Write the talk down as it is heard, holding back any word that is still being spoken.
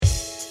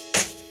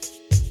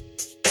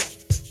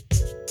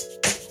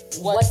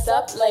What's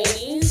up,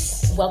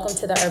 ladies? Welcome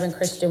to the Urban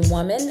Christian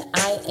Woman.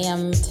 I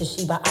am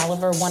Toshiba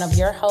Oliver, one of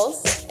your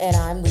hosts. And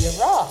I'm Leah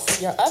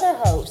Ross, your other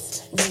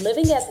host.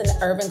 Living as an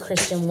urban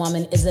Christian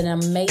woman is an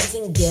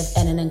amazing gift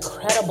and an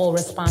incredible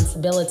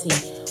responsibility.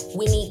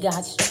 We need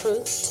God's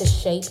truth to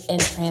shape and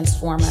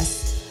transform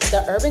us.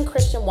 The Urban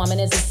Christian Woman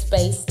is a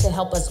space to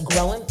help us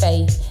grow in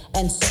faith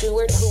and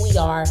steward who we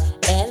are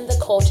and the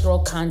cultural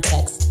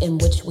context in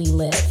which we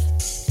live.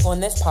 On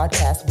this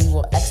podcast, we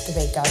will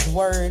excavate God's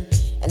Word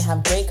and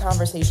have great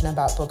conversation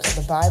about books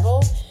of the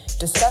Bible,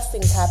 discuss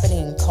things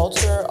happening in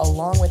culture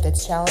along with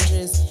its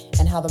challenges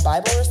and how the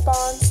Bible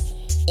responds,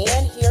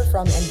 and hear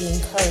from and be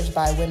encouraged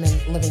by women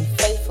living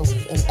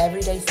faithfully in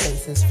everyday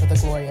spaces for the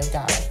glory of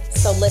God.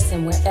 So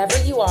listen, wherever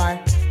you are,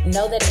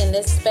 know that in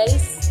this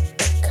space,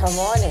 come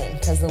on in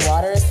because the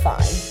water is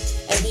fine,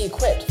 and be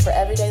equipped for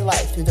everyday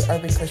life through the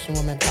Urban Christian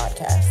Woman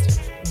podcast.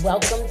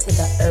 Welcome to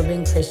the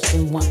Urban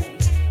Christian Woman.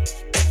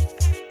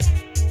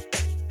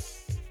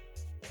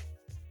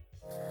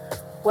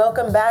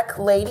 Welcome back,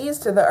 ladies,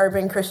 to the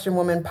Urban Christian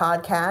Woman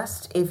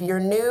podcast. If you're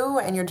new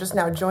and you're just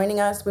now joining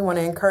us, we want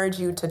to encourage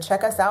you to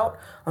check us out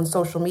on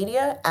social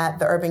media at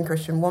the Urban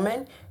Christian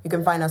Woman. You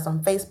can find us on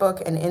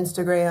Facebook and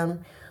Instagram.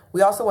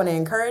 We also want to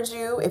encourage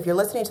you, if you're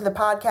listening to the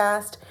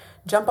podcast,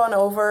 jump on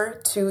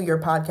over to your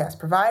podcast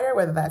provider,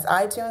 whether that's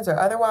iTunes or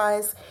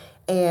otherwise,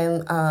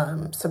 and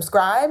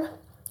subscribe,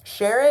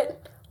 share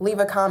it, leave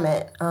a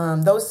comment.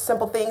 Those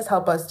simple things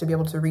help us to be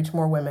able to reach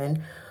more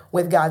women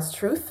with God's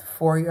truth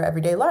for your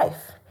everyday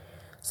life.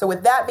 So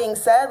with that being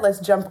said, let's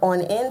jump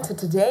on into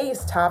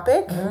today's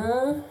topic.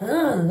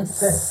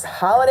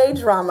 Holiday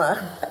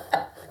drama.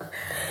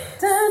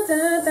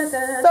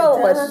 So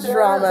much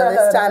drama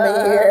this time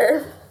of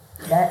year.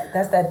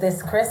 That's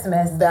this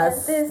Christmas.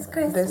 This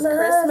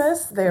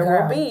Christmas, there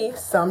will be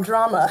some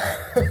drama.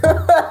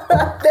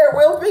 There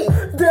will be.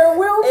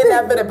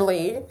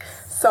 Inevitably.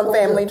 Some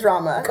family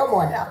drama. Come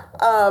on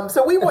now.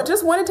 So we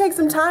just want to take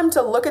some time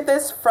to look at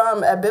this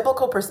from a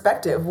biblical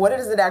perspective. What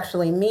does it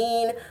actually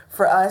mean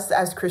for us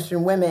as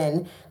Christian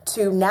women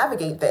to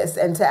navigate this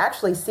and to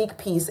actually seek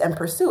peace and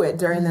pursue it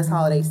during this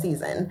holiday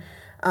season?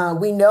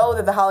 We know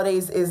that the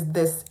holidays is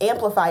this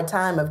amplified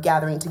time of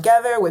gathering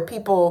together with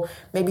people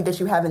maybe that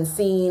you haven't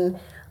seen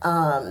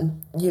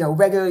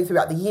regularly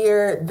throughout the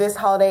year. This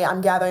holiday,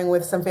 I'm gathering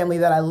with some family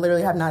that I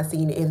literally have not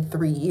seen in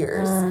 3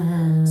 years.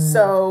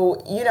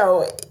 So,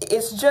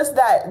 it's just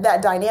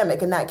that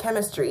dynamic and that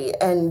chemistry.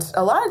 And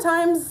a lot of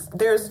times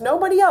there's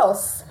nobody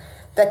else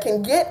that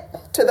can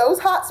get to those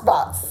hot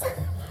spots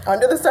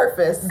under the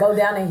surface. Go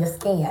down in your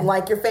skin.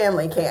 Like your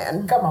family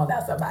can. Come on now,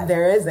 somebody.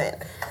 There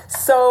isn't.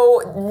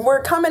 So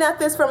we're coming at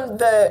this from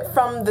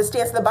the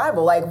stance of the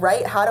Bible. Like,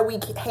 right? How do we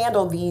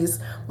handle these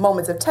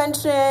moments of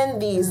tension,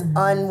 these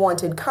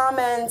unwanted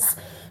comments,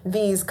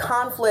 these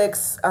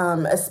conflicts,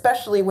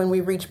 especially when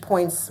we reach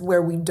points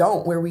where we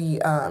don't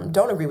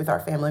agree with our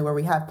family, where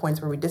we have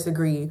points where we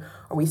disagree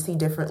or we see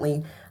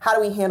differently. How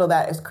do we handle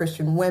that as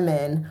Christian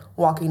women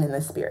walking in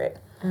the Spirit?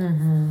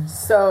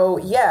 So,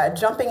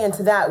 jumping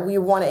into that, we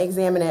want to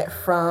examine it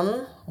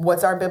from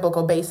what's our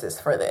biblical basis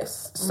for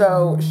this.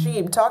 So,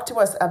 Sheeb, talk to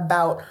us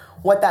about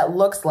what that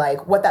looks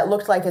like, what that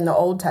looked like in the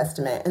Old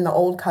Testament, in the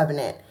Old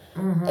Covenant,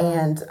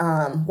 and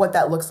what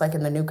that looks like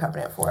in the New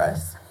Covenant for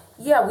us.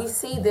 Yeah, we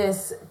see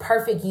this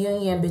perfect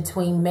union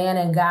between man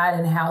and God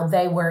and how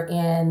they were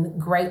in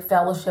great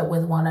fellowship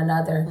with one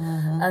another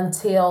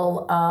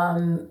until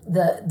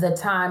the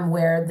time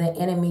where the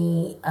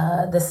enemy,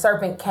 the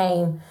serpent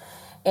came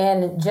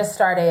and just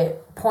started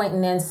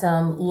pointing in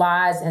some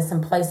lies and some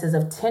places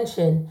of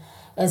tension.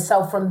 And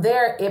so from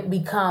there, it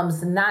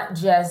becomes not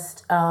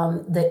just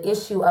the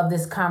issue of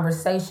this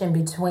conversation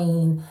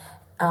between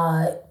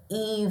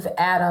Eve,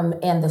 Adam,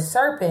 and the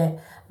serpent,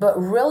 but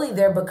really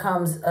there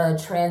becomes a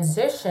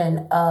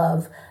transition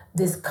of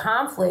this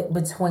conflict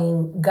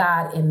between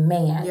God and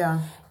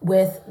man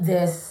with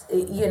this,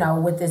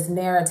 with this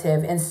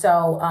narrative. And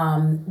so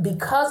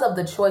because of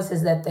the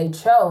choices that they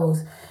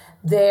chose,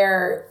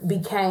 there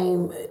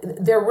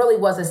really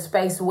was a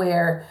space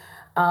where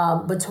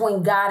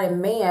between God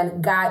and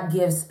man, God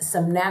gives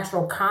some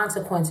natural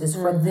consequences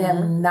for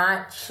them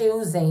not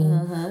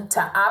choosing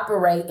to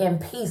operate in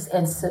peace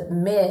and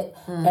submit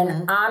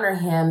and honor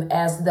him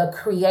as the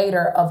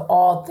creator of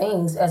all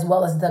things, as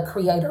well as the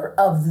creator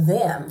of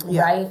them,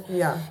 right?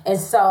 Yeah. And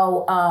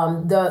so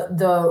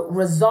the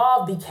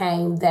resolve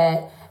became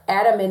that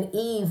Adam and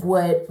Eve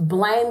would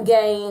blame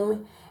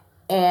game,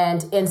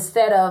 and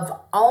instead of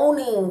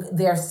owning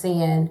their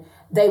sin,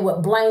 they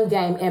would blame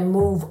game and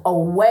move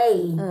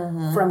away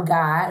from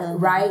God,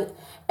 right?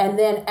 And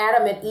then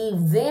Adam and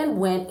Eve then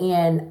went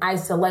in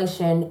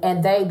isolation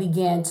and they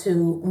began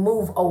to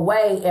move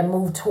away and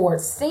move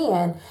towards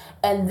sin.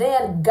 And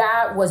then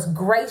God was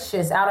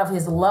gracious out of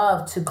his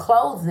love to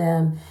clothe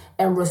them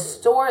and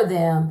restore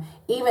them,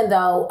 even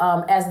though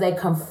as they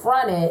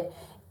confronted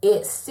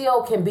it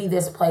still can be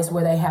this place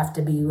where they have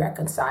to be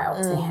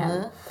reconciled to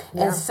him.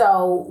 Yeah. And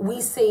so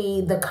we see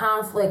the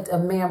conflict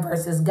of man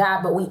versus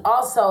God, but we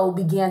also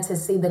begin to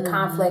see the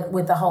conflict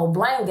with the whole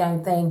blame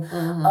game thing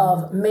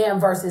of man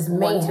versus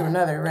man. One to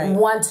another, right?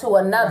 One to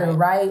another,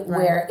 right?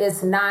 Where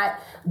it's not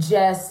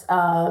just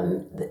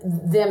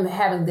them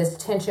having this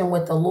tension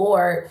with the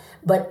Lord,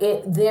 but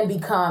it then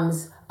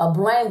becomes a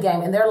blame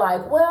game. And they're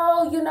like,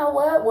 well, you know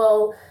what?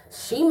 Well,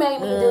 she made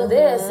me do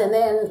this. And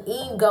then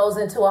Eve goes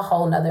into a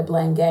whole nother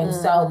blame game.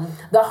 So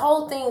the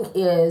whole thing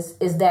is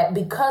that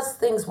because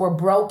things were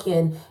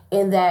broken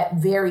in that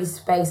very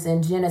space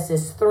in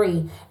Genesis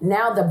 3,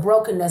 now the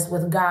brokenness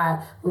with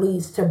God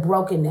leads to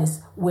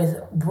brokenness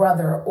with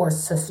brother or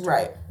sister.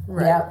 Right.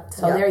 Yeah.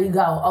 So there you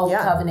go. Old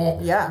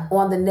covenant. Yeah.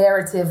 On the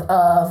narrative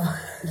of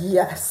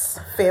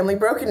family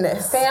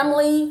brokenness.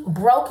 Family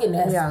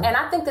brokenness. Yeah. And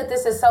I think that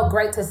this is so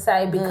great to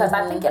say because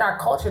I think in our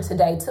culture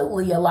today too,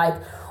 Leah, like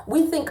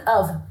we think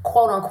of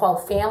quote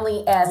unquote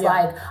family as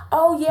like,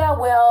 oh yeah,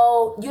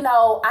 well, you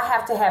know, I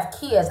have to have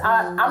kids.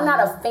 I'm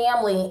not a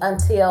family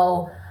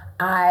until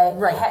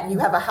you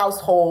have a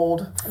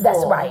household.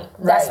 That's right.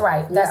 That's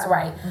right. That's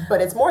right.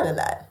 But it's more than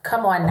that.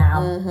 Come on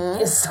now.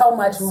 It's so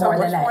much more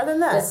than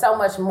that. It's so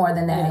much more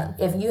than that.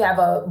 Yeah. If you have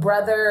a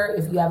brother,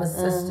 if you have a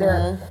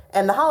sister.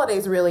 And the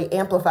holidays really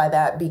amplify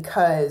that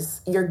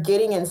because you're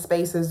getting in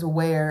spaces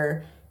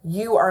where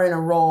you are in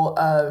a role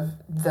of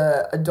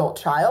the adult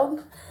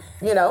child.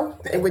 You know,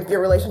 with your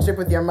relationship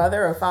with your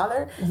mother or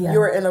father,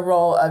 you're in the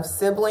role of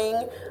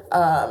sibling,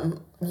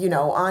 you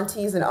know,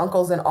 aunties and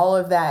uncles, and all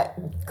of that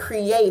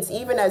creates,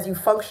 even as you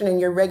function in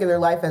your regular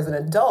life as an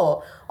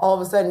adult, all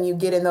of a sudden you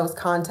get in those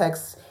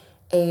contexts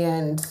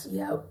and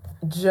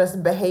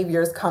just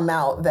behaviors come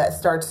out that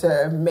start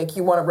to make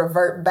you want to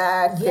revert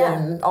back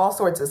and all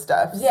sorts of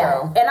stuff. Yeah.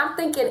 So. And I'm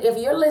thinking if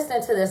you're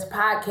listening to this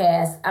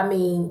podcast, I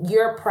mean,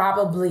 you're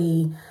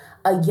probably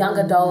a young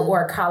adult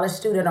or a college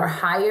student or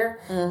higher.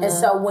 And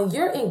so when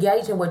you're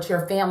engaging with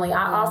your family,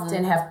 I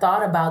often have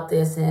thought about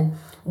this, and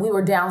we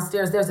were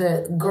downstairs. There's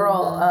a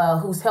girl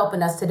who's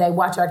helping us today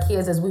watch our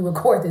kids as we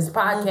record this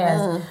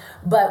podcast.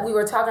 But we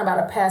were talking about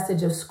a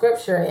passage of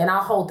scripture, and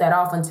I'll hold that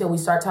off until we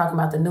start talking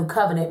about the new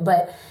covenant.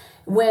 But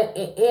when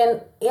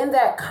in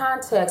that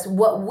context,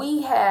 what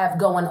we have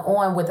going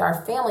on with our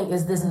family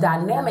is this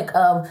dynamic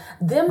of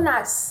them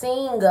not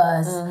seeing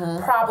us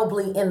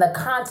probably in the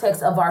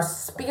context of our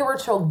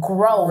spiritual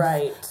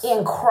growth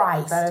in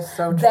Christ. That is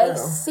so true. They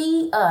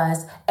see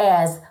us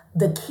as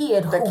the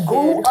kid who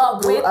grew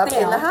up with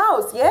them in the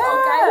house.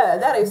 Yeah,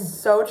 that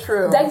is so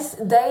true.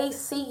 They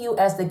see you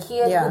as the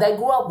kid who they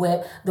grew up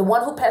with, the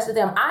one who pastored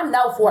them. I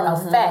know for a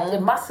fact,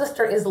 if my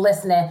sister is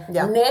listening,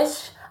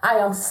 Nish, I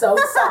am so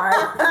sorry.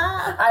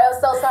 I am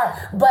so sorry.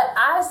 But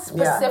I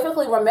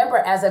specifically remember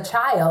as a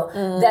child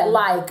that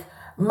like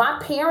my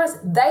parents,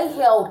 they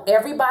held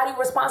everybody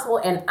responsible,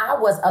 and I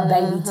was a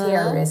baby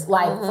terrorist,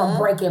 like from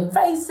breaking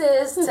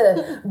vases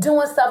to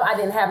doing stuff I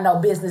didn't have no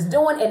business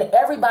doing, and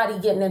everybody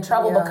getting in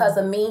trouble because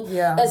of me.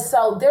 And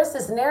so there's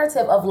this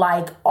narrative of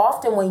like,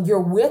 often when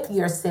you're with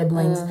your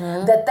siblings,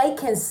 that they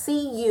can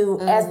see you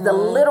as the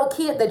little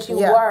kid that you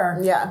were,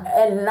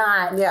 and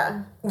not,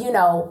 you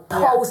know,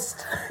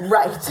 post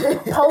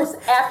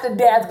after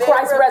death,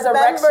 Christ's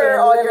resurrection,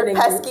 all your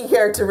pesky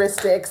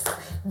characteristics.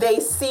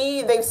 They've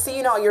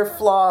seen all your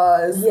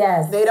flaws.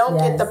 Yes. They don't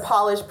get the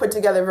polished, put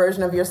together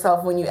version of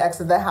yourself when you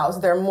exit the house.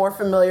 They're more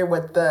familiar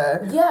with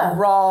the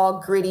raw,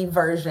 gritty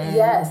version.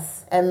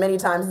 Yes. And many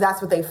times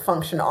that's what they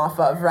function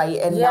off of, right?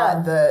 And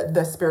not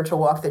the spiritual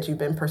walk that you've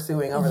been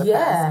pursuing over the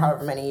past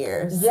however many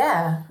years.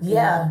 Yeah.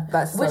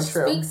 That's so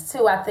true. Which speaks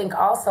to, I think,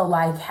 also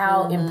like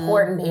how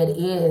important it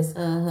is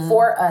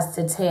for us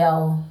to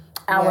tell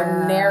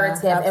our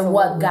narrative and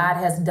what God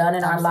has done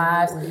in our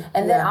lives,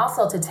 and then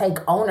also to take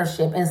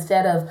ownership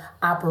instead of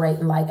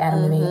operating like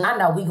Adam and Eve. I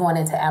know we going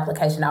into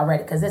application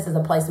already because this is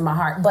a place in my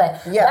heart,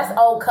 but that's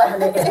old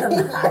covenant.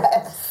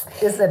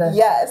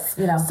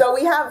 You know. So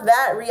we have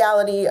that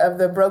reality of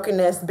the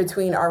brokenness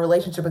between our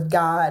relationship with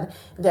God,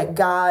 that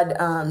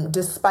God,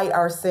 despite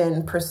our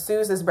sin,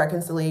 pursues this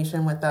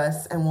reconciliation with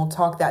us, and we'll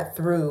talk that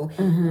through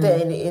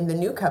then in the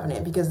new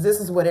covenant, because this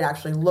is what it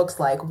actually looks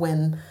like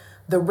when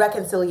the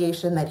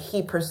reconciliation that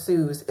he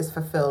pursues is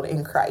fulfilled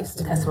in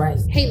Christ. That's right.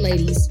 Hey,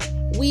 ladies,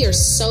 we are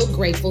so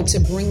grateful to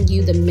bring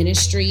you the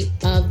ministry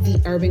of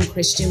the Urban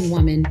Christian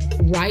Woman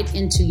right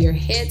into your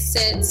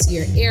headsets,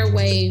 your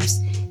airwaves,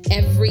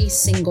 every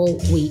single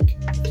week.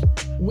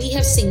 We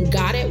have seen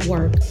God at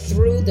work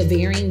through the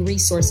varying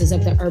resources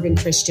of the Urban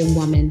Christian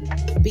Woman,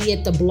 be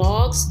it the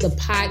blogs, the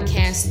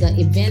podcasts, the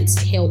events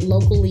held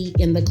locally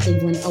in the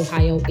Cleveland,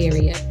 Ohio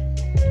area.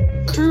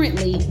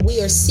 Currently, we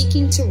are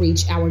seeking to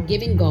reach our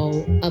giving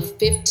goal of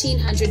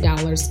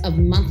 $1,500 of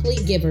monthly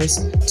givers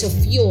to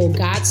fuel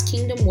God's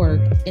kingdom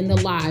work in the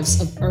lives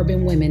of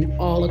urban women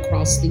all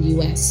across the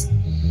U.S.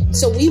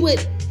 So we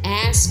would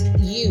ask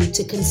you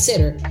to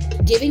consider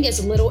giving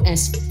as little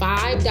as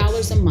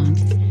 $5 a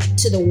month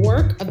to the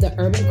work of the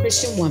Urban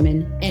Christian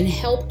Woman and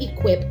help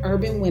equip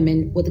urban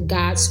women with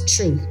God's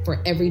truth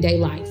for everyday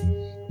life.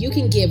 You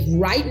can give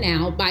right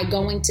now by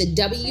going to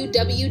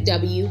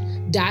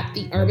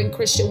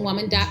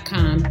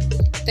www.theurbanchristianwoman.com.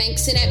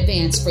 Thanks in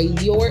advance for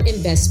your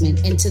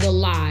investment into the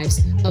lives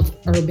of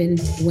urban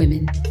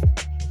women.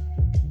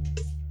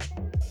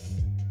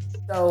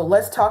 So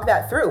let's talk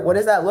that through. What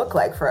does that look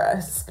like for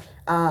us?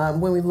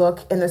 When we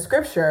look in the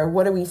scripture,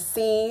 what do we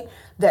see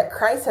that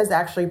Christ has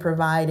actually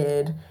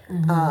provided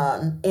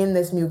in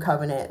this new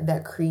covenant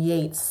that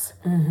creates,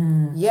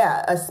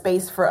 a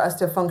space for us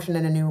to function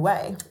in a new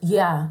way?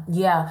 Yeah.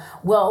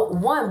 Well,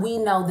 one, we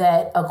know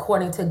that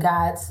according to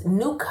God's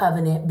new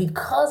covenant,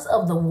 because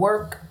of the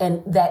work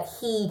and that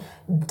he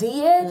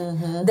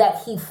did,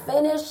 that he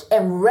finished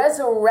and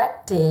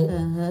resurrected,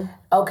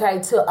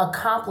 to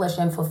accomplish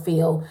and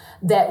fulfill,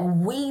 that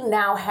we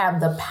now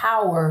have the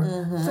power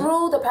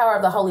through the power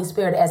of the Holy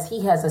Spirit as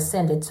he has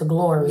ascended to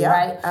glory,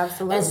 right?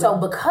 Absolutely. And so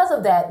because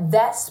of that,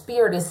 that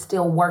spirit is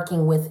still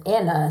working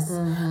within us.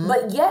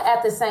 But yet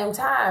at the same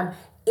time,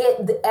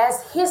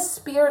 as his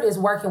spirit is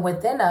working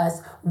within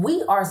us,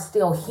 we are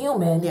still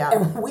human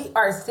and we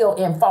are still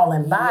in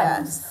fallen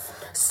bodies.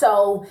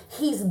 So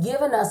he's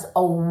given us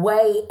a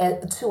way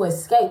to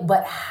escape,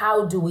 but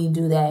how do we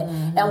do that?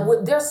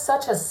 And there's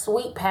such a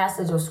sweet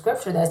passage of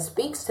scripture that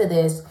speaks to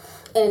this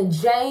in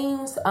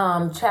James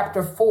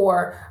chapter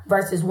 4,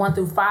 verses 1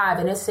 through 5.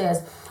 And it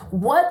says,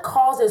 "What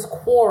causes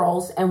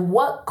quarrels and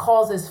what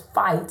causes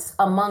fights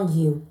among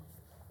you?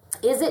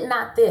 Is it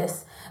not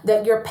this,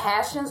 that your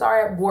passions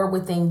are at war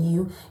within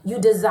you? You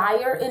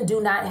desire and do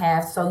not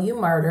have, so you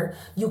murder.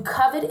 You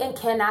covet and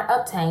cannot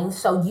obtain,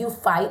 so you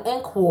fight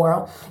and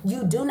quarrel.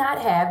 You do not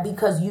have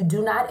because you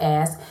do not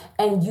ask,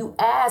 and you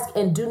ask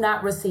and do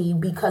not receive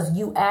because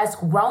you ask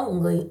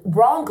wrongly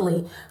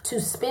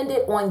to spend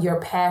it on your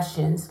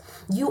passions.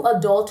 You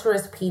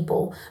adulterous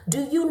people,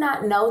 do you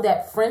not know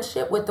that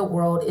friendship with the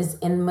world is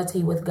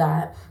enmity with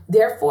God?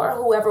 Therefore,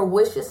 whoever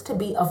wishes to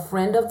be a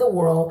friend of the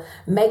world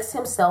makes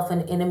himself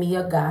an enemy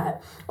of God.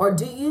 Or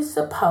do you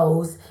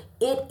suppose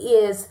it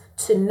is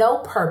to no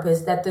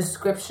purpose that the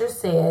scripture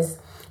says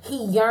he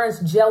yearns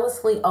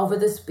jealously over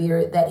the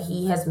spirit that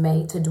he has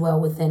made to dwell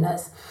within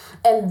us?"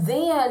 And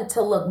then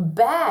to look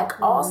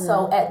back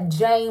also at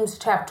James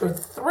chapter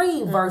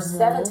 3, verse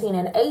 17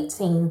 and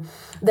 18,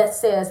 that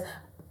says,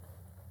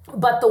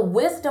 "But the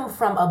wisdom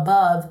from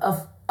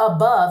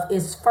above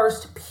is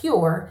first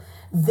pure,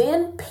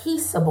 then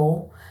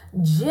peaceable,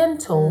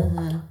 gentle,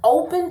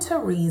 open to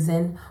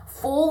reason,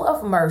 full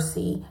of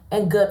mercy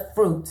and good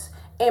fruits,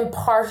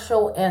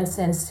 impartial and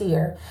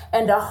sincere.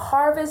 And a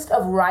harvest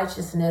of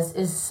righteousness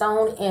is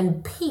sown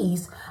in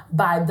peace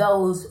by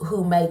those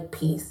who make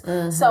peace."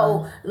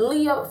 So,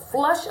 Leah,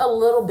 flush a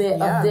little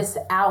bit of this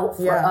out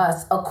for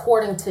us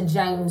according to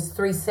James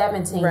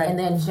 3:17 and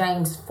then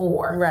James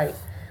 4. Right.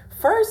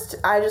 First,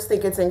 I just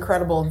think it's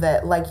incredible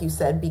that, like you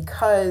said,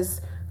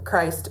 because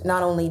Christ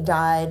not only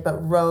died,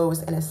 but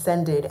rose and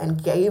ascended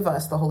and gave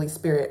us the Holy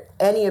Spirit,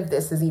 any of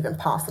this is even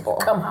possible.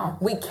 Come on.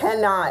 We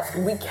cannot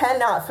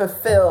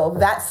fulfill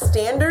that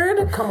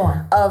standard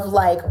of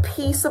like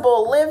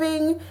peaceable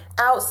living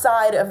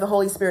outside of the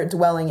Holy Spirit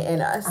dwelling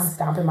in us. I'm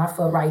stomping my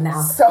foot right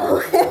now.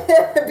 So,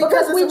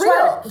 because we it's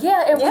real. we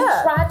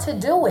tried to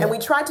do it. And we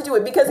tried to do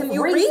it because if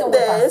you read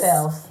this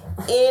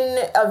in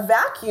a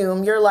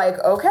vacuum, you're like,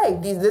 okay,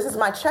 this is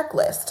my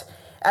checklist.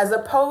 As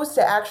opposed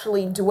to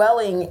actually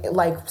dwelling,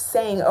 like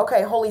saying,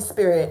 okay, Holy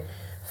Spirit,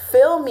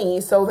 fill me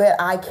so that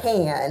I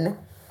can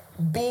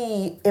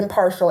be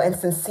impartial and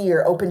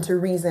sincere, open to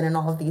reason and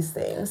all of these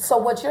things. So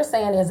what you're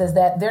saying is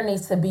that there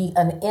needs to be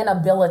an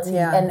inability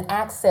and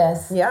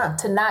access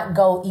to not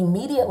go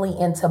immediately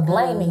into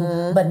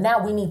blaming, but now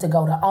we need to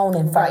go to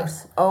owning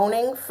first. Right.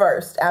 Owning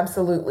first,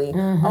 absolutely.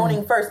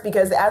 Owning first,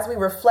 because as we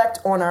reflect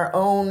on our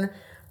own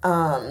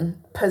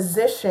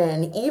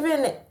position,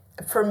 even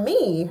for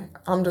me,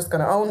 I'm just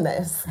going to own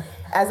this.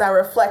 As I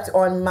reflect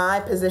on my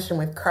position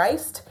with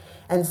Christ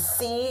and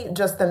see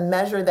just the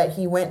measure that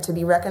he went to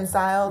be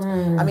reconciled.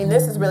 I mean,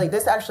 this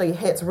actually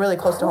hits really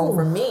close to home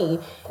for me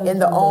in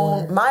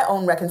my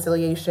own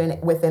reconciliation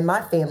within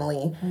my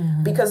family,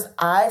 because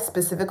I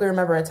specifically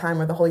remember a time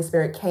where the Holy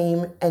Spirit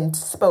came and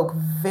spoke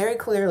very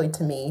clearly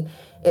to me.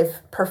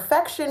 If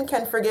perfection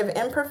can forgive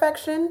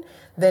imperfection,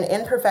 then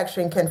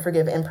imperfection can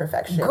forgive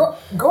imperfection.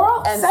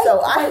 Girl, and say, so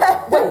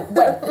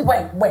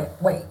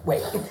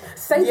wait.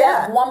 Say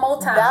that one more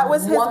time. That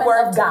was his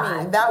word to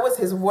God. me. That was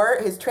his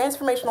word, his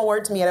transformational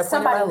word to me at a point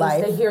in my life.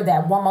 Somebody needs to hear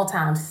that one more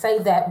time. Say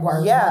that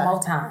word one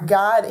more time.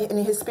 God in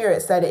his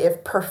spirit said,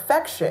 if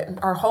perfection,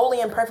 our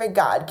holy and perfect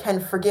God, can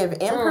forgive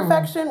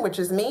imperfection, which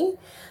is me,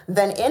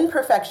 then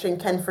imperfection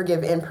can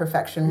forgive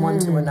imperfection one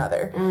to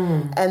another.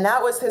 And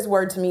that was his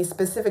word to me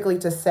specifically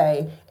to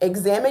say,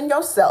 examine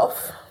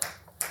yourself.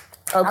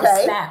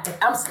 Okay.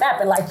 I'm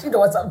snapping like she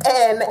doing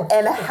something.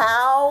 And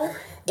how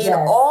in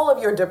all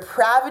of your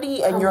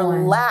depravity and your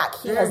lack,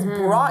 he has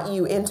brought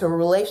you into a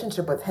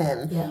relationship with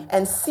him.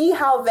 And see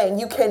how then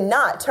you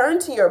cannot turn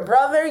to your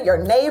brother, your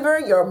neighbor,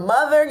 your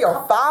mother,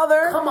 your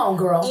father. Come on,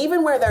 girl.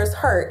 Even where there's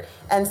hurt,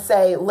 and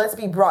say, let's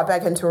be brought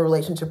back into a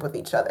relationship with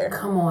each other.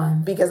 Come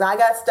on. Because I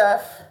got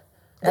stuff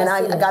And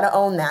I got to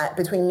own that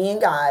between me and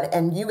God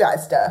and you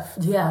guys stuff.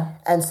 Yeah.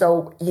 And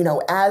so,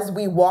 as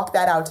we walk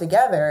that out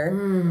together,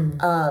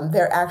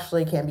 there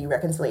actually can be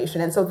reconciliation.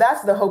 And so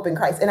that's the hope in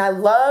Christ. And I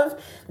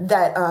love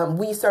that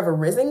we serve a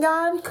risen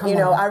God.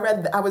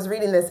 I was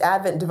reading this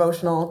Advent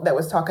devotional that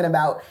was talking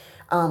about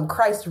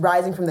Christ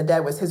rising from the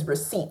dead was his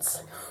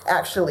receipts,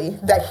 actually,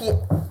 that he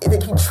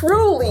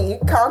truly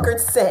conquered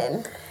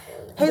sin.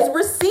 His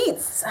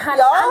receipts, honey.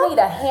 Y'all? I need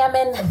a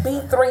Hammond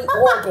B3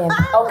 organ,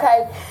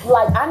 okay?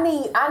 Like I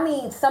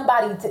need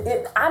somebody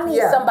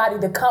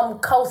to come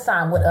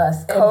co-sign with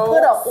us and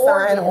put an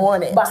organ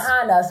on it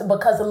behind us,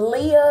 because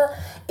Leah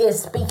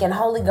is speaking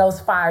Holy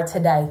Ghost fire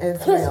today.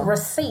 His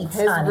receipts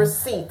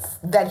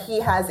that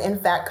he has in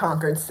fact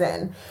conquered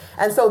sin.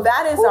 And so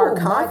that is our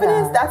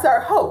confidence. That's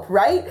our hope,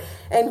 right?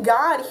 And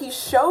God, he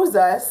shows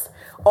us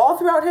all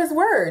throughout his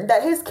word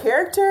that his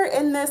character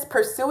in this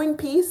pursuing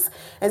peace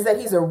is that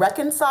he's a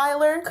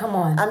reconciler. Come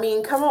on. I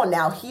mean, come on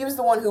now. He was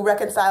the one who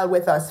reconciled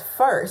with us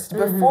first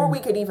before we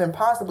could even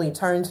possibly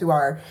turn to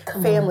our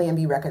family and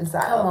be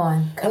reconciled. Come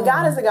on. And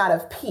God is a God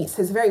of peace.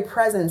 His very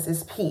presence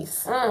is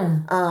peace.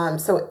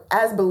 So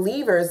as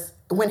believers,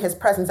 when his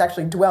presence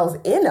actually dwells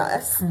in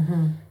us,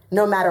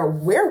 no matter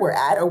where we're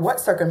at or what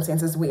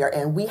circumstances we are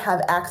in, we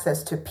have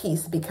access to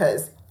peace,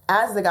 because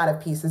as the God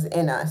of peace is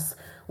in us,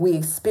 we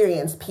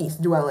experience peace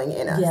dwelling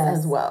in us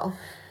as well.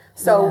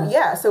 So,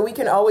 so we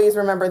can always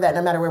remember that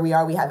no matter where we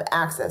are, we have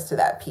access to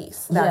that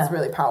peace. That's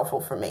really powerful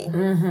for me.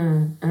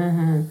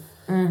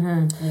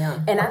 Yeah.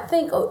 And I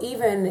think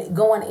even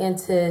going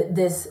into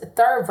this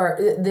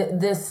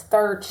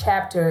third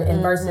chapter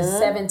in verses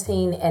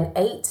 17 and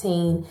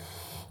 18,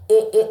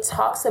 it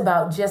talks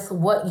about just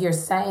what you're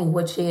saying,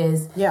 which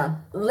is,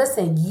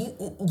 listen,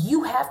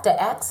 you have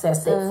to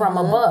access it from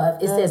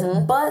above. It says,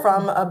 but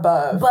from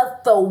above.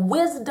 But the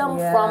wisdom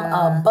from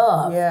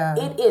above,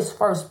 it is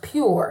first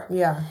pure,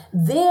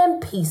 then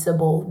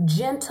peaceable,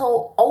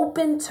 gentle,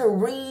 open to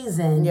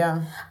reason.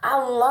 I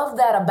love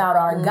that about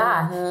our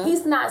God.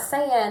 He's not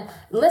saying,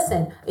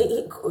 listen,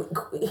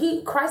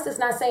 Christ is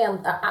not saying,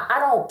 I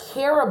don't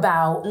care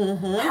about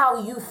how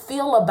you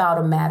feel about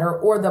a matter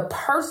or the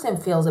person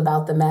feels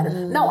about the matter.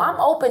 No, I'm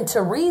open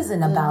to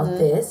reason about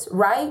this,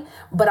 right?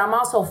 But I'm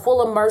also full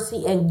of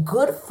mercy and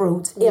good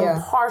fruits,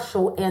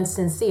 impartial and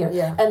sincere.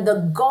 And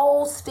the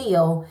goal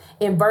still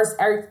in verse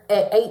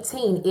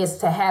 18 is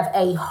to have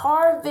a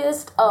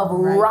harvest of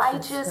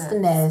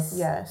righteousness.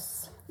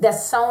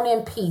 That's sown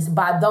in peace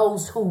by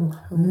those who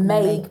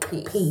make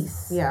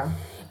peace.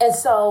 And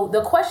so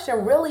the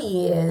question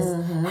really is,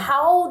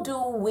 how do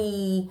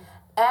we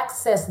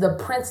access the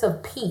Prince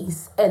of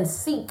Peace and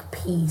seek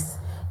peace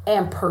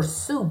and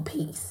pursue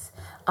peace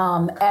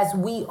as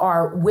we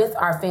are with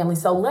our family?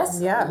 So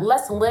let's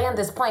land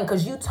this plane,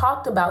 because you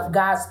talked about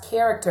God's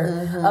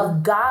character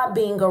of God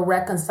being a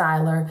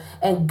reconciler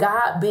and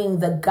God being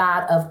the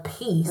God of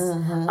peace.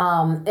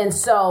 And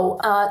so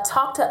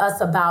talk to us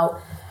about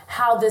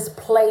how this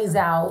plays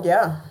out.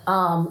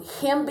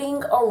 Him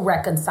being a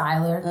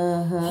reconciler,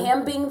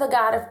 him being the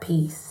God of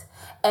peace,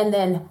 and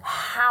then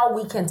how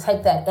we can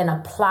take that and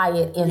apply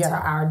it into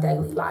our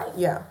daily life.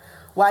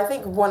 Well, I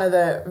think one of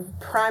the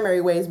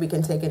primary ways we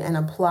can take it and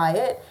apply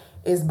it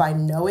is by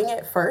knowing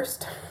it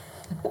first.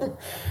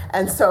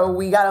 And so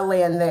we got to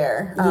land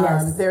there.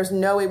 There's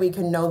no way we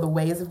can know the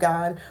ways of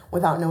God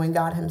without knowing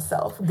God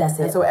himself. That's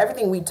it. And so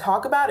everything we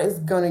talk about is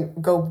going to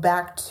go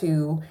back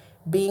to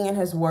being in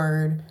his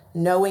word,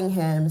 knowing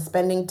him,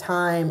 spending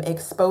time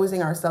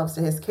exposing ourselves to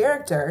his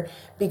character,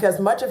 because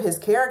much of his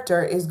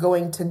character is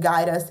going to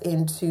guide us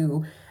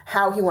into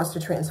how he wants to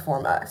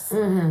transform us.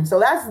 So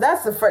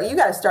that's the first. You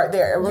got to start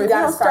there. If you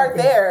don't start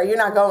there, you're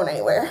not going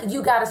anywhere.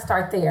 You got to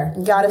start there.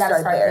 You got to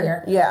start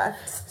there.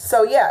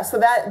 So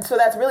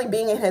that's really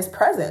being in his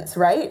presence,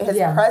 right? His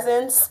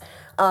presence.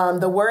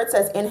 The word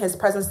says, in his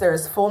presence there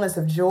is fullness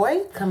of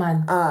joy. Come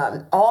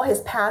on. All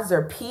his paths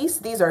are peace.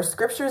 These are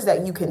scriptures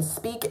that you can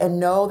speak and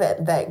know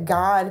that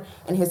God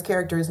and his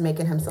character is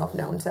making himself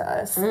known to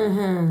us.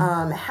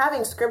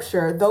 Having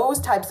scripture, those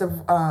types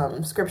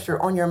of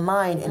scripture on your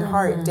mind and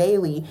heart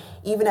daily,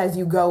 even as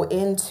you go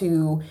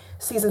into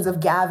seasons of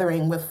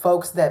gathering with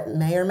folks that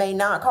may or may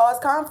not cause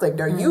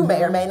conflict, or you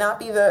may or may not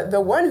be the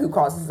one who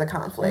causes the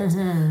conflict,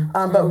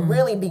 but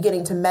really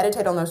beginning to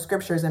meditate on those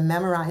scriptures and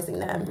memorizing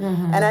them.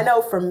 And I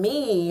know for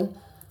me,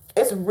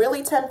 it's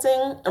really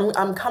tempting.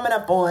 I'm coming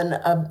up on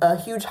a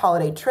huge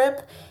holiday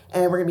trip,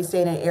 and we're going to be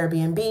staying at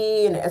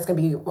Airbnb, and it's going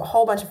to be a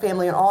whole bunch of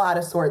family and all out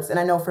of sorts. And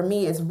I know for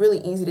me, it's really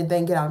easy to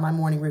then get out of my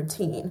morning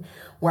routine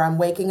where I'm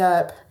waking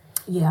up,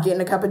 getting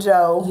a cup of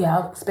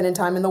joe, spending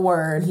time in the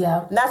word.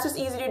 And that's just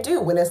easy to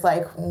do when it's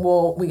like,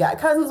 well, we got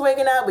cousins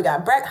waking up, we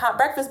got hot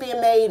breakfast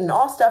being made and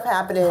all stuff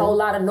happening. Whole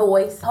lot of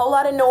noise,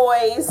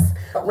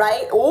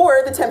 right?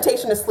 Or the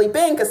temptation to sleep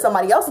in because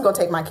somebody else is going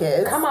to take my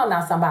kids. Come on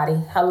now, somebody.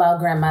 Hello,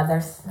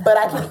 grandmothers. But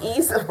I can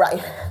easily,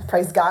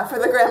 praise God for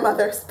the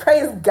grandmothers.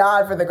 Praise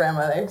God for the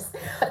grandmothers.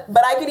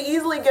 But I could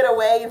easily get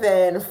away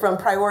then from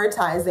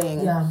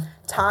prioritizing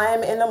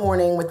time in the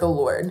morning with the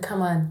Lord.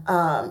 Come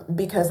on.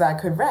 Because I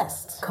could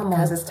rest. Come on.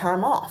 Because it's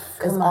time off.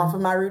 It's off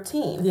of my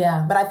routine.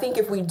 Yeah. But I think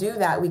if we do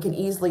that, we can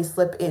easily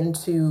slip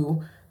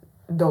into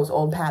those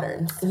old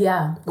patterns.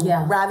 Yeah.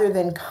 Rather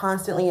than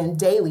constantly and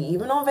daily,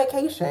 even on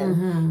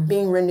vacation,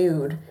 being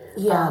renewed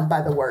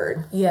by the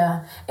word.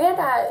 Yeah. And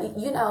I,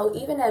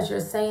 even as you're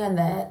saying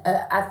that,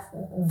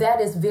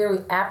 that is very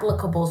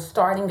applicable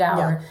starting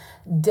our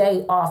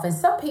day off. And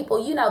some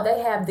people,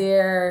 they have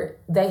their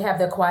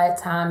quiet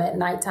time at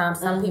nighttime.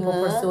 Some people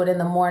pursue it in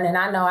the morning.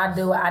 I know I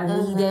do it. I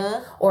need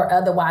it, or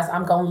otherwise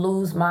I'm going to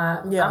lose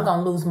my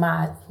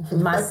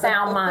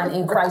sound mind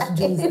in Christ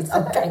Jesus.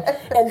 Okay.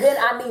 And then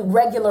I need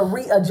regular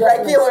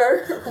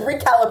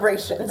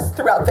recalibrations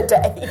throughout the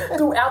day.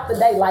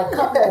 Like,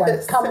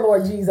 come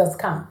Lord Jesus,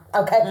 come.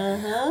 Okay.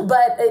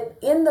 But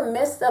in the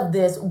midst of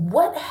this,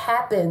 what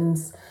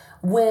happens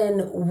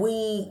when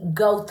we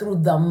go through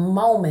the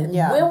moment,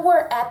 when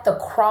we're at the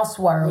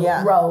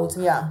roads,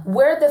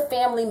 where the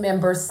family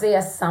member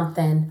says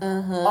something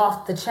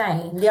off the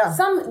chain?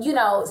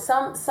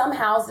 Some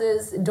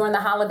houses during the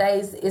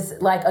holidays is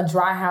like a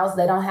dry house.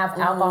 They don't have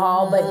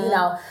alcohol,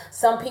 but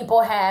some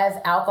people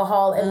have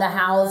alcohol in the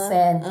house,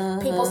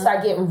 and people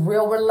start getting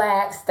real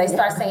relaxed. They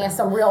start saying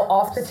some real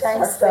off the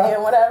chain stuff.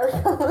 Saying whatever.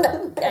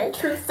 Okay.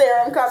 Truth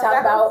serum comes out.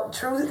 Talk about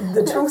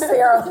the truth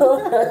serum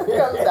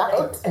comes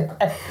out.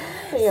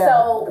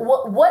 So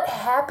what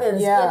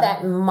happens in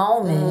that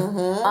moment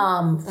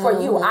for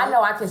you? I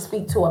know I can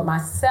speak to it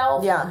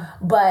myself.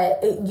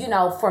 But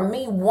for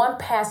me, one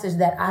passage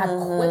that I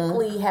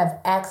quickly have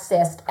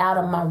accessed out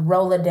of my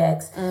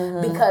Rolodex,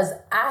 because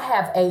I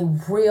have I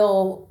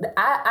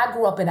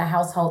grew up in a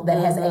household that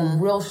has a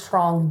real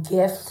strong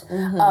gift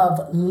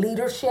of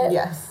leadership.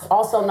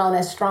 Also known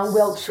as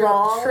strong-willed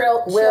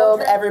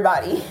children.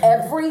 Everybody.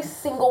 Every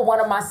single one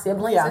of my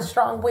siblings is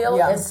strong-willed.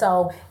 And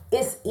so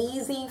it's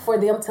easy for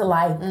them to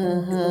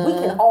we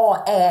can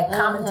all add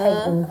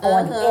commentating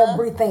on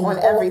everything.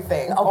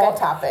 Okay? All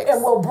topics.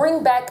 And we'll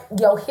bring back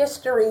your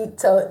history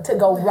to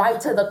go right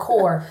to the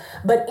core.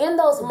 But in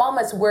those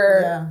moments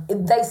where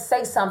they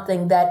say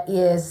something that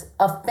is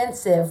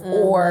offensive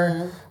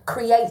or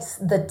creates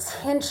the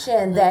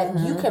tension that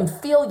you can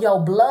feel your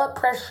blood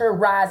pressure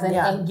rising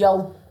and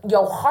your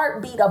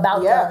heartbeat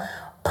about to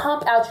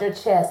pump out your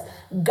chest.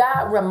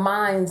 God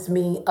reminds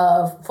me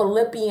of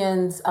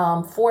Philippians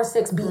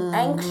 4:6. Be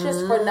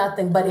anxious for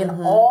nothing, but in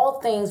all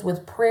things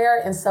with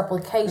prayer and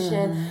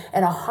supplication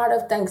and a heart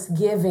of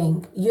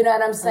thanksgiving. You know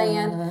what I'm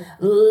saying?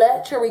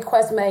 Let your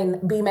requests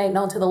be made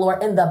known to the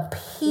Lord, and the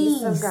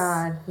peace of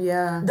God.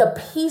 The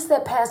peace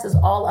that passes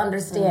all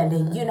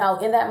understanding.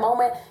 In that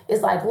moment,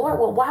 it's like, Lord,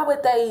 well, why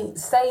would they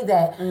say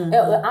that?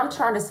 I'm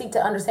trying to seek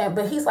to understand.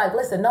 But he's like,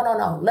 listen, no.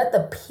 Let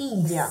the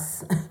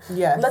peace.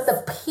 Let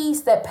the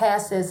peace that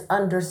passes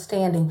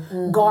understanding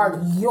guard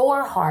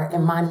your heart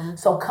and mind.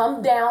 So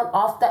come down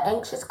off the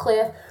anxious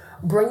cliff,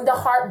 bring the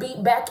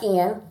heartbeat back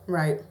in.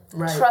 Right.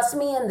 Trust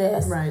me in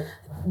this. Right.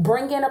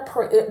 Bring in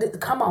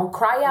come on,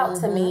 cry out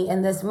to me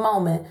in this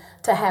moment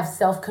to have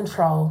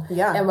self-control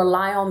and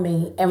rely on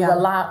me and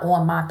rely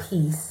on my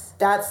peace.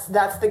 That's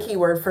the key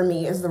word for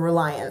me, is the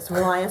reliance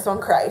on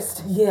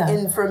Christ.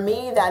 And for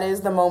me, that is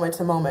the moment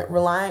to moment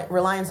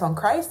reliance on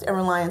Christ and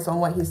reliance on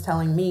what he's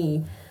telling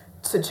me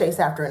to chase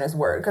after in his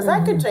word. Because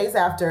I could chase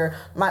after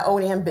my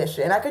own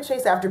ambition. I could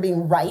chase after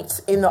being right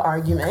in the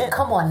argument.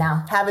 Come on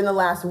now. Having the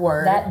last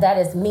word. That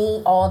is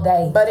me all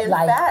day. But in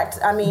fact,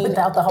 I mean,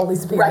 without the Holy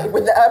Spirit. Right.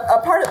 With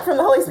apart from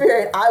the Holy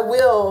Spirit, I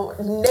will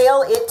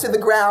nail it to the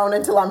ground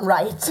until I'm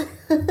right.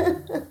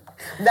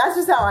 That's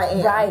just how I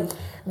am. Right.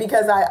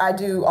 Because I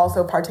do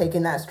also partake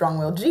in that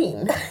strong-willed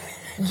gene,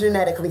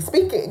 genetically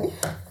speaking.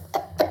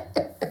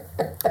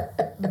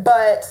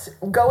 But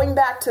going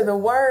back to the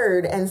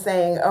word and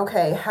saying,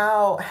 okay,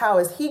 how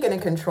is he going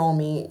to control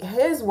me?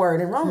 His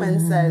word in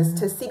Romans says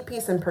to seek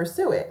peace and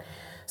pursue it.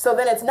 So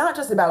then it's not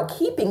just about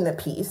keeping the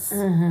peace,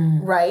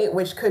 right?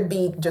 Which could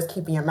be just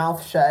keeping your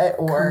mouth shut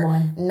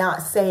or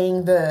not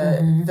saying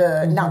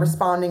not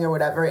responding or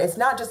whatever. It's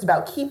not just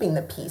about keeping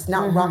the peace,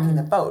 not rocking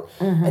the boat.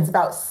 It's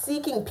about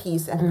seeking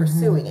peace and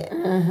pursuing it.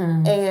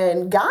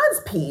 And God's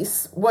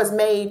peace was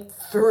made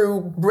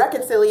through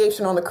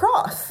reconciliation on the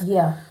cross.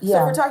 So if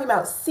we're talking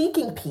about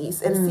seeking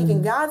peace and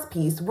seeking God's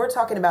peace, we're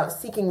talking about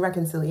seeking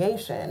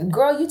reconciliation.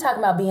 Girl, you talking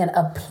about being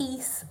a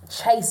peace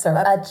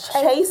chaser.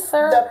 Chase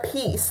the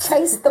peace.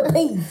 Chase the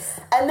peace.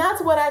 And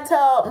that's what I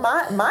tell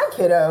my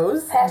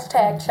kiddos.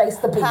 Hashtag chase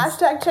the peace.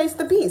 Hashtag chase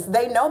the peace.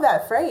 They know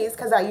that phrase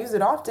because I use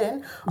it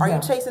often. Are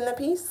you chasing the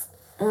peace?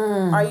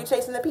 Are you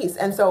chasing the peace?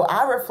 And so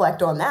I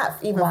reflect on that.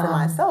 Even for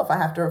myself, I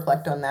have to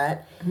reflect on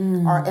that.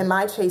 Or am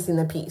I chasing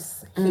the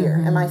peace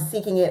here? Am I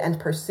seeking it and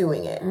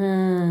pursuing it?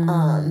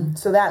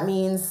 So that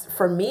means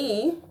for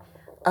me,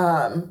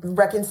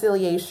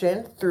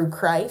 reconciliation through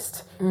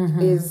Christ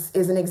is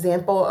an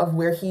example of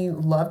where he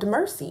loved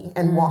mercy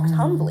and walked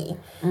humbly.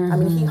 I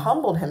mean, he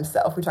humbled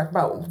himself. We talked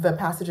about the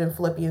passage in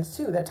Philippians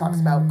 2 that talks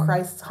about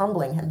Christ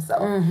humbling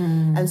himself.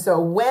 And so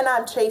when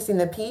I'm chasing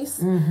the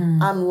peace,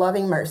 I'm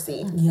loving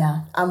mercy.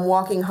 Yeah. I'm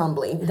walking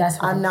humbly.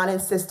 That's right. I'm not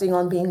insisting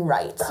on being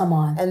right. Come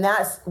on. And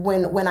that's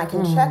when I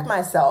can check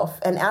myself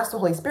and ask the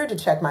Holy Spirit to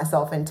check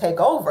myself and take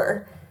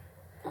over.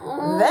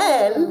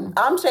 Then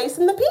I'm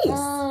chasing the peace,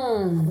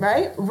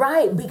 right?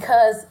 Right,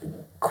 because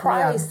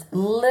Christ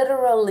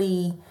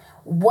literally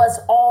was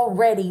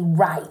already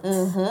right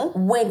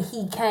when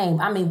he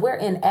came. I mean, we're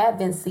in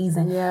Advent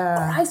season.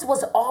 Yeah. Christ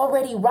was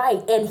already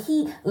right, and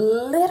he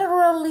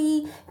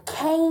literally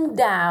came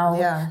down,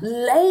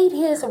 laid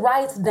his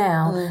rights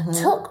down,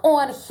 took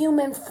on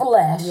human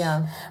flesh,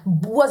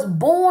 was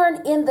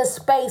born in the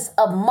space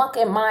of muck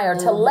and mire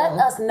to let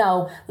us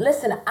know,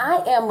 listen, I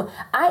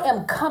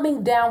am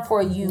coming down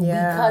for you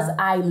because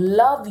I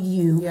love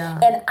you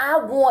and I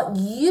want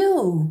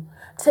you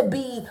to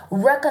be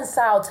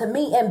reconciled to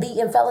me and be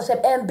in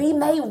fellowship and be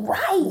made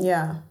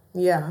right.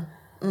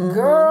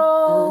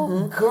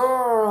 Girl.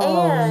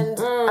 And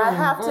I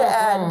have to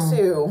add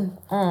too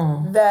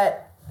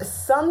that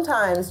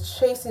sometimes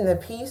chasing the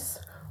peace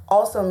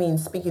also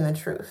means speaking the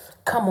truth.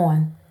 Come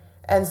on.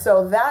 And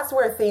so that's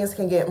where things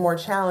can get more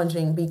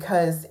challenging,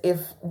 because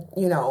if,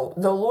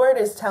 the Lord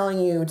is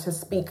telling you to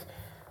speak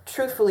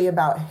truthfully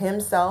about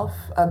himself,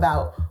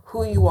 about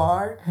who you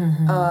are,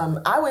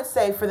 I would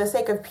say for the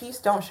sake of peace,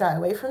 don't shy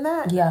away from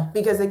that. Yeah.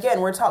 Because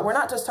again, we're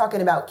not just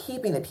talking about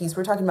keeping the peace,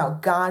 we're talking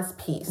about God's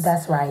peace.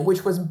 That's right.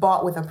 Which was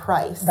bought with a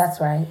price. That's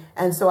right.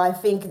 And so I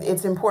think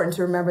it's important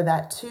to remember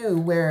that too,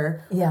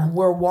 where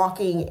we're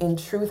walking in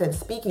truth and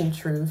speaking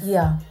truth.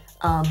 Yeah.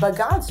 But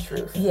God's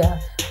truth.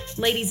 Yeah.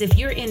 Ladies, if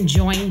you're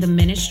enjoying the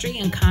ministry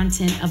and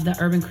content of the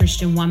Urban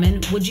Christian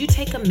Woman, would you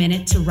take a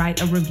minute to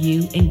write a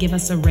review and give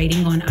us a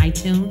rating on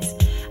iTunes?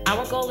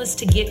 Our goal is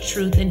to get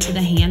truth into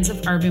the hands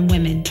of urban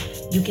women.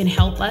 You can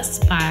help us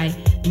by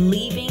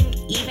leaving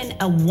even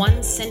a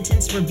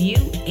 1-sentence review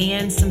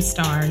and some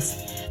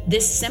stars.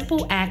 This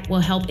simple act will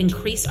help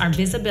increase our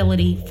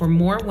visibility for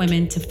more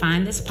women to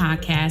find this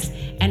podcast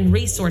and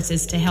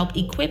resources to help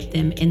equip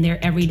them in their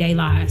everyday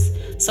lives.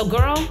 So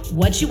girl,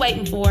 what you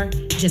waiting for?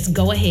 Just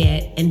go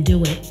ahead and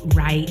do it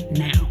right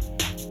now.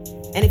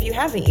 And if you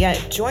haven't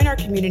yet, join our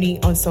community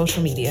on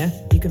social media.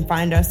 You can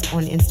find us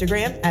on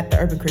Instagram at The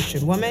Urban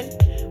Christian Woman,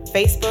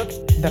 Facebook,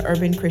 The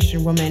Urban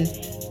Christian Woman,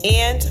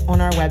 and on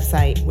our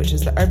website, which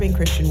is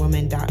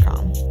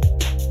theurbanchristianwoman.com.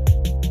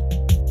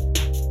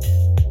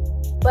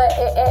 But,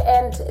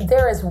 and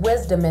there is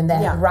wisdom in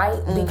that,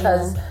 right?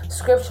 Because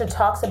scripture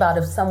talks about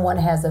if someone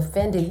has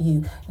offended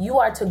you, you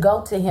are to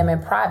go to him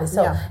in private.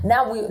 So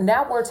now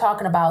we're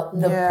talking about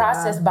the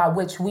process by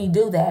which we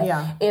do that.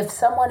 Yeah. If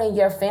someone in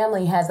your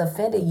family has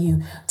offended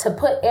you, to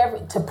put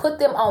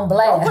them on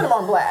blast. Don't put them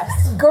on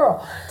blast.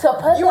 Girl, to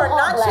put you them are on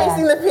not blast.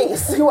 Chasing the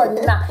peace. You are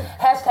not.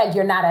 Hashtag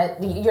you're not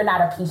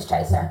a peace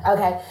chaser.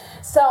 Okay.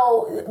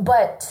 So,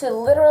 but to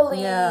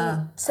literally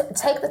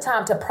take the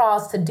time to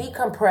pause, to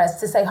decompress,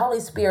 to say,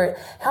 Holy Spirit,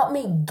 help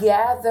me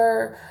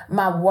gather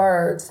my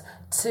words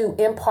to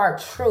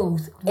impart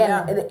truth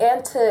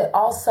and to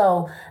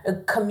also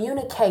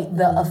communicate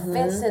the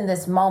offense in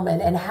this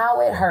moment and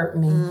how it hurt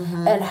me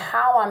and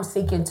how I'm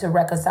seeking to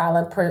reconcile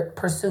and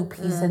pursue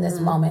peace in this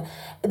moment.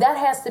 That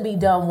has to be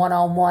done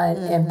one-on-one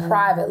and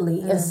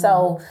privately. And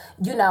so,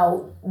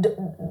 don't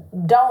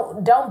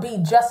be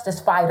Justice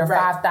Fighter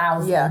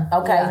 5,000. Yeah.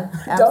 Okay.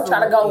 Yeah, don't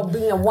try to go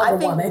being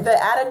Wonder Woman. I think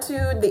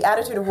the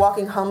attitude of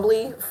walking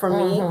humbly for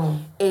me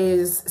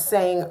is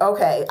saying,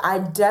 okay, I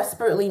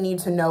desperately need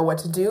to know what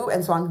to do,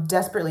 and so I'm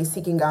desperately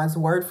seeking God's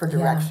word for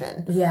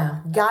direction. Yeah.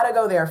 Gotta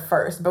go there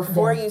first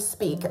before you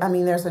speak. I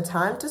mean, there's a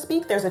time to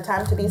speak, there's a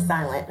time to be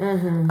silent.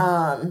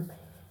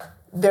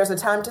 There's a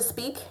time to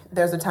speak,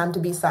 there's a time to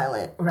be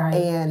silent. Right.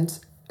 And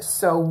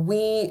so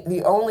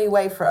the only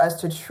way for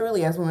us to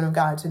truly, as women of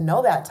God, to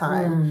know that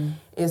time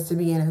is to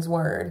be in his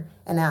word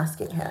and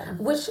asking him.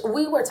 Which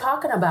we were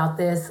talking about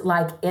this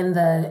like in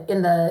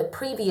the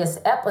previous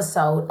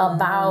episode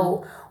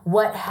about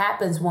what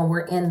happens when we're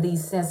in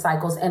these sin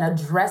cycles and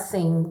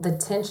addressing the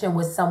tension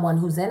with someone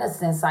who's in a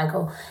sin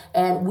cycle.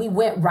 And we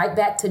went right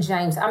back to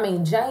James. I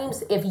mean,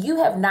 James, if you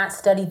have not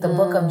studied the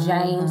book of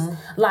James,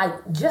 like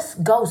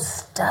just go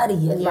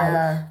study it.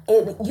 Yeah. Like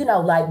it,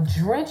 like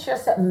drench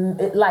yourself,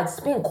 like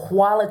spend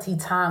quality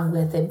time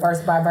with it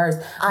verse by verse.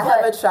 I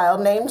have a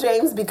child named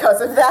James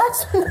because of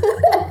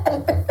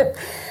that.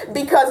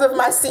 Because of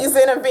my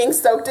season of being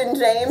soaked in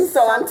James.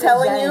 So I'm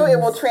telling you, it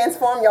will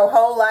transform your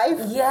whole life.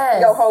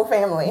 Yes. Your whole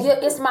family. Yeah,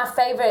 it's my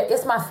favorite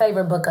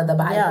book of the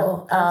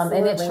Bible.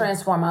 And it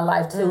transformed my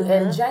life too.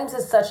 And James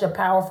is such a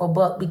powerful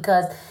book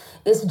because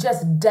It's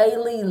just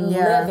daily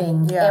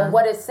living. Yeah. And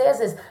what it says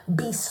is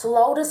be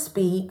slow to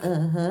speak,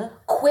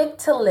 quick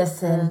to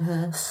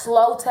listen,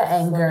 slow to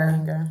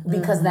anger,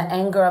 because the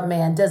anger of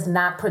man does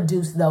not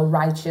produce the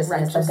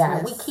righteousness of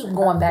God. We keep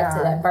going back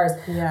to that verse.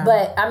 Yeah.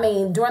 But I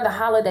mean, during the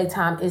holiday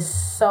time is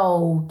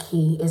so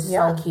key. It's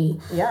so key.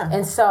 Yeah.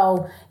 And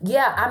so,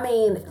 I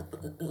mean,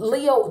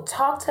 Leo,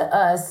 talk to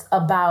us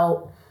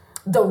about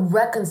the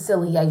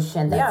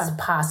reconciliation that's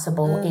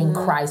possible in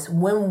Christ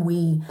when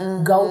we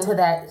go to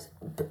that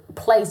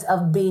place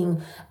of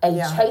being a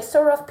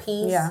chaser of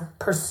peace,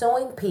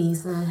 pursuing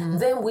peace.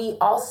 Then we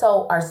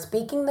also are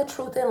speaking the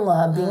truth in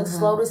love, being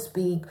slow to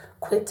speak,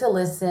 quick to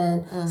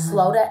listen,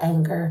 slow to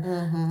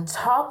anger.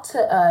 Talk to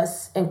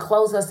us and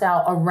close us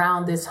out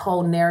around this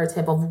whole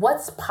narrative of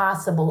what's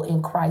possible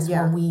in Christ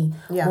when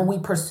we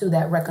pursue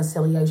that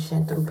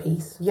reconciliation through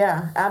peace.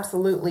 Yeah,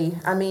 absolutely.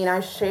 I mean, I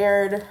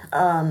shared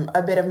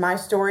a bit of my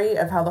story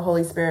of how the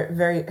Holy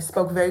Spirit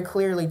spoke very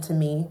clearly to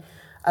me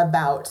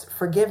about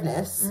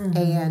forgiveness.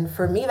 And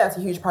for me, that's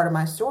a huge part of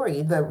my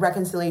story, the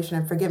reconciliation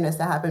and forgiveness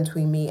that happened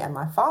between me and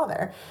my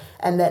father.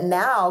 And that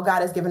now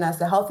God has given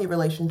us a healthy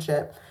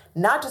relationship,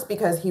 not just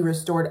because he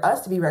restored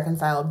us to be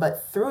reconciled,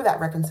 but through that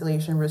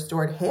reconciliation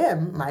restored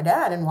him, my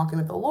dad, and walking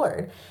with the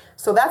Lord.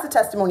 So that's a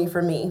testimony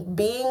for me,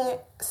 being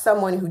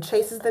someone who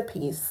chases the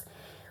peace,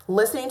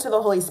 listening to the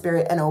Holy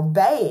Spirit and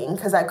obeying,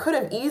 because I could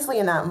have easily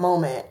in that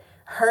moment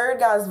heard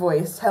God's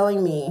voice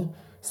telling me,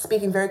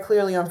 speaking very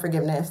clearly on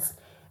forgiveness,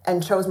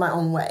 and chose my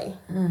own way.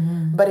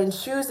 But in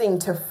choosing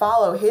to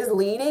follow his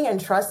leading and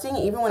trusting,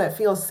 even when it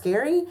feels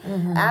scary,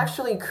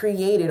 actually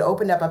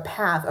opened up a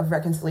path of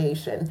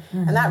reconciliation.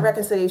 And that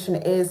reconciliation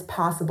is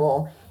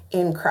possible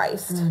in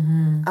Christ.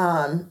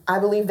 I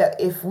believe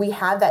that if we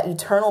have that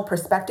eternal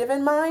perspective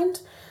in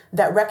mind,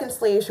 that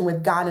reconciliation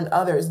with God and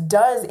others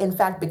does in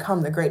fact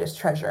become the greatest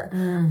treasure.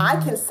 I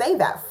can say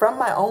that from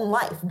my own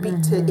life.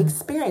 To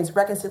experience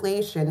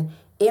reconciliation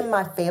in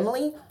my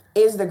family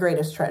is the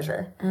greatest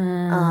treasure.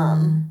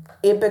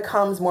 It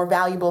becomes more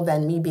valuable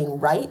than me being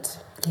right.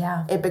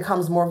 Yeah. It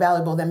becomes more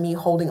valuable than me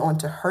holding on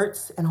to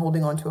hurts and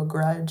holding on to a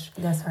grudge.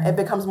 That's right. It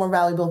becomes more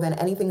valuable than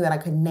anything that I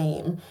could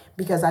name,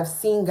 because I've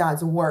seen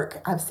God's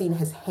work. I've seen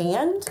his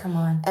hand. Come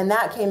on. And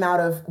that came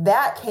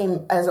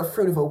as a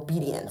fruit of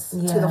obedience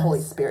to the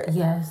Holy Spirit.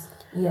 Yes.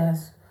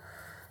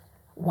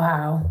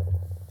 Wow.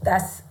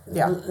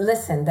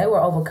 Listen, they were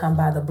overcome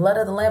by the blood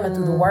of the Lamb and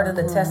through the word of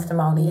the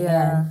testimony.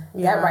 And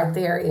that right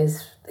there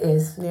is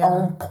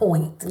on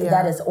point.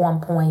 That is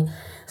on point.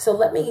 So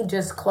let me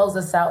just close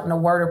us out in a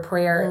word of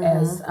prayer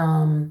as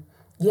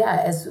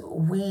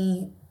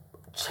we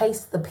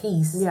chase the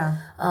peace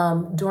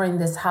during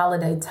this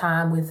holiday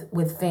time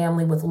with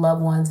family, with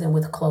loved ones, and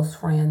with close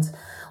friends.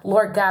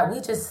 Lord God,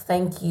 we just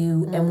thank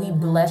you and we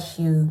bless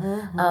you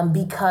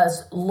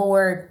because,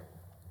 Lord,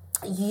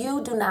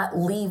 you do not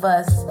leave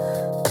us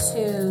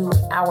to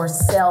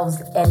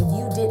ourselves, and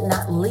you did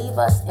not leave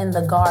us in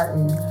the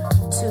garden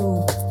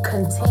to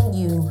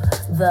continue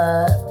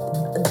the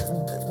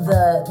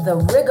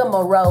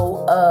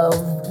rigmarole of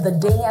the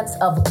dance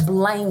of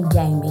blame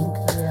gaming.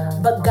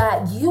 But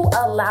God, you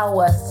allow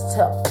us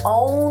to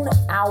own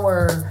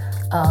our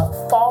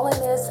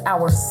fallenness,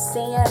 our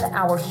sin,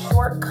 our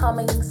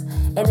shortcomings.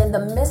 And in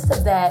the midst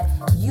of that,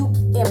 you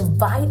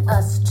invite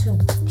us to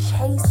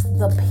chase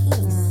the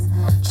peace.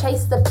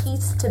 Chase the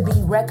peace to be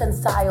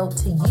reconciled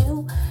to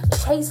you.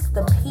 Chase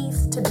the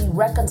peace to be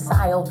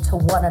reconciled to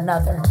one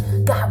another.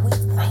 God, we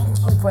thank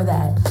you for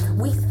that.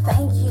 We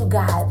thank you,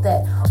 God,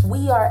 that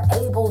we are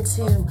able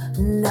to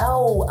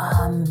know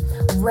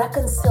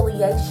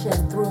reconciliation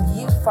through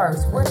you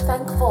first. We're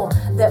thankful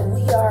that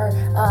we are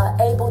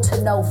able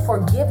to know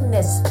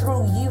forgiveness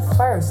through you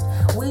first.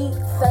 We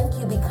thank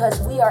you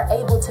because we are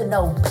able to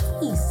know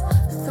peace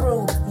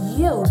through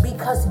you,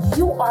 because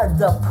you are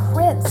the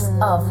Prince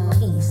of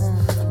Peace.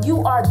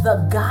 You are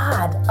the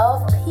God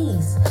of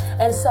peace.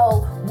 And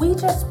so we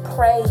just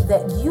pray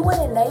that you would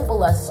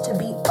enable us to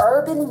be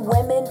urban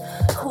women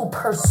who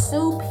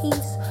pursue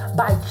peace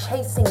by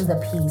chasing the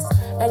peace.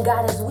 And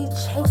God, as we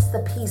chase the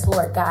peace,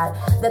 Lord God,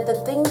 that the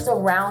things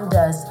around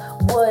us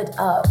would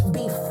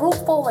be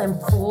fruitful and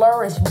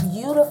flourish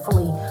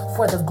beautifully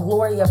for the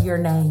glory of your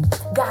name.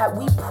 God,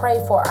 we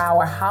pray for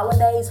our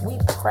holidays. We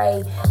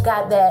pray,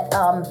 God, that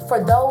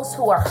for those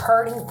who are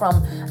hurting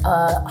from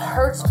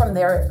hurts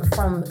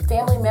from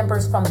family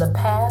members from the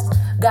past,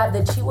 God,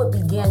 that you would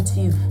begin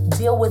to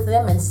deal with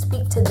them and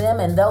speak to them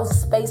in those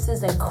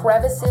spaces and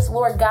crevices,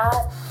 Lord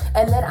God.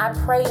 And then I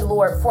pray,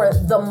 Lord, for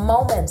the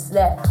moments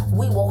that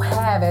we will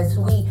have as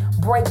we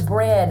break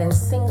bread and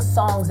sing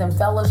songs and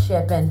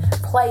fellowship and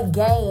play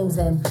games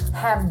and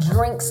have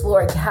drinks,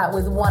 Lord God,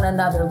 with one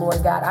another,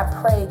 Lord God. I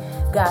pray,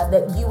 God,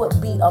 that you would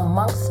be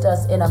amongst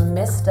us and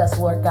amidst us,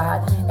 Lord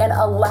God, and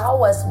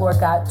allow us, Lord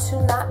God,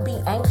 to not be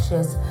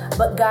anxious,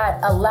 but God,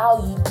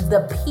 allow you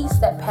the peace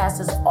that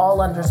passes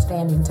all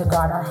understanding to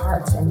guard our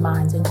hearts and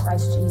minds in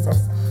Christ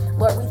Jesus.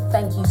 Lord, we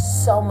thank you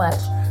so much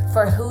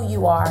for who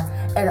you are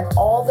and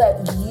all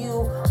that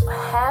you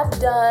have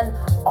done,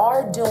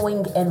 are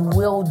doing, and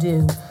will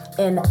do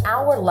in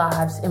our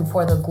lives and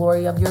for the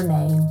glory of your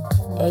name.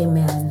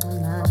 Amen.